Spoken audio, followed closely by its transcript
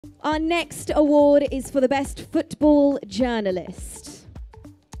Our next award is for the best football journalist.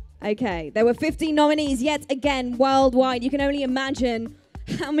 Okay, there were 15 nominees yet again worldwide. You can only imagine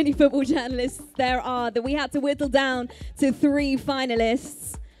how many football journalists there are that we had to whittle down to 3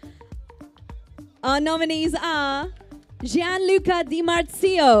 finalists. Our nominees are Gianluca Di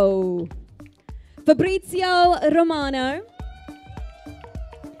Marzio, Fabrizio Romano,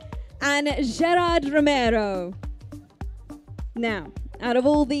 and Gerard Romero. Now, out of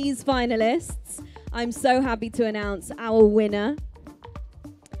all these finalists, I'm so happy to announce our winner.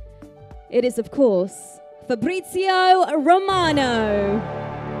 It is, of course, Fabrizio Romano.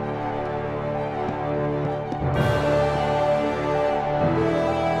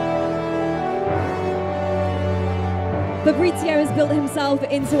 Fabrizio has built himself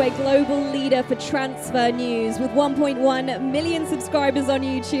into a global leader for transfer news with 1.1 million subscribers on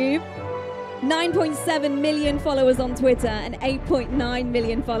YouTube, 9.7 million followers on Twitter, and 8.9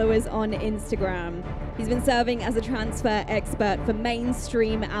 million followers on Instagram. He's been serving as a transfer expert for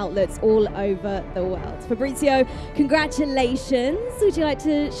mainstream outlets all over the world. Fabrizio, congratulations. Would you like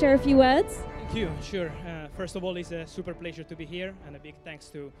to share a few words? Thank you, sure. First of all, it's a super pleasure to be here, and a big thanks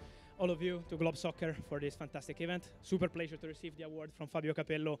to all of you, to Globe Soccer, for this fantastic event. Super pleasure to receive the award from Fabio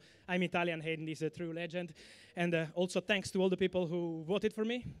Capello. I'm Italian, Hayden is a true legend. And also thanks to all the people who voted for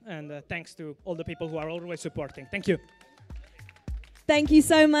me, and thanks to all the people who are always supporting. Thank you. Thank you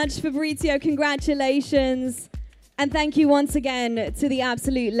so much, Fabrizio. Congratulations. And thank you once again to the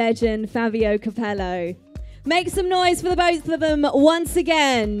absolute legend, Fabio Capello. Make some noise for the both of them once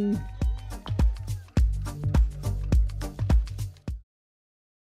again.